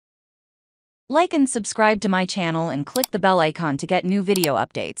Like and subscribe to my channel and click the bell icon to get new video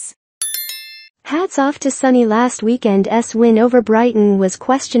updates. Hats off to Sonny. Last weekend's win over Brighton was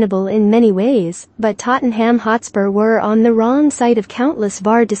questionable in many ways, but Tottenham Hotspur were on the wrong side of countless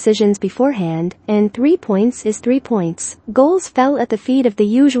VAR decisions beforehand, and 3 points is 3 points. Goals fell at the feet of the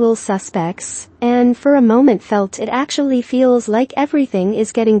usual suspects, and for a moment felt it actually feels like everything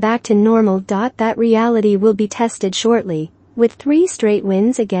is getting back to normal. That reality will be tested shortly, with 3 straight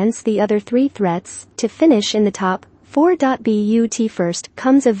wins against the other 3 threats to finish in the top 4. But first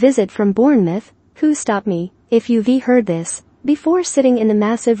comes a visit from Bournemouth, who stopped me, if you've heard this, before sitting in the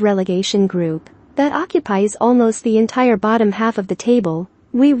massive relegation group that occupies almost the entire bottom half of the table.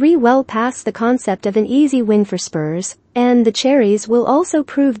 We well past the concept of an easy win for Spurs, and the Cherries will also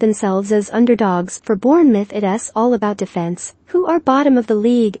prove themselves as underdogs. For Bournemouth, it's all about defense, who are bottom of the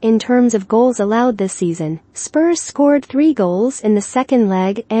league in terms of goals allowed this season. Spurs scored 3 goals in the second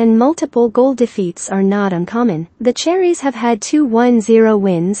leg, and multiple goal defeats are not uncommon. The Cherries have had 2 1-0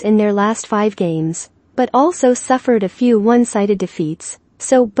 wins in their last 5 games, but also suffered a few one-sided defeats,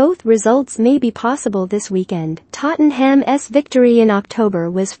 so both results may be possible this weekend. Tottenham's victory in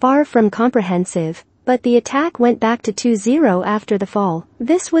October was far from comprehensive, but the attack went back to 2-0 after the fall.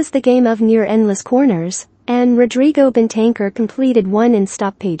 This was the game of near-endless corners, and Rodrigo Bentancur completed one in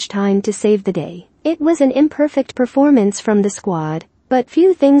stoppage time to save the day. It was an imperfect performance from the squad, but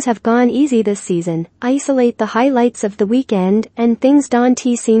few things have gone easy this season. Isolate the highlights of the weekend and things don't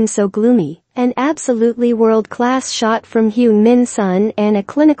seem so gloomy. An absolutely world-class shot from Heung-min Son and a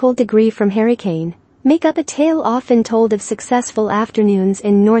clinical degree from Harry Kane make up a tale often told of successful afternoons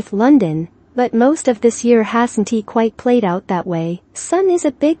in North London, but most of this year hasn't quite played out that way. Son is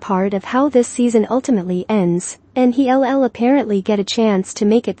a big part of how this season ultimately ends, and he'll apparently get a chance to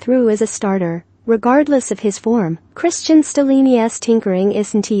make it through as a starter, regardless of his form. Christian Stellini's tinkering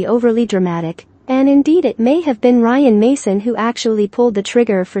isn't overly dramatic, and indeed it may have been Ryan Mason who actually pulled the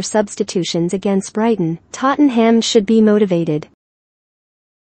trigger for substitutions against Brighton. Tottenham should be motivated.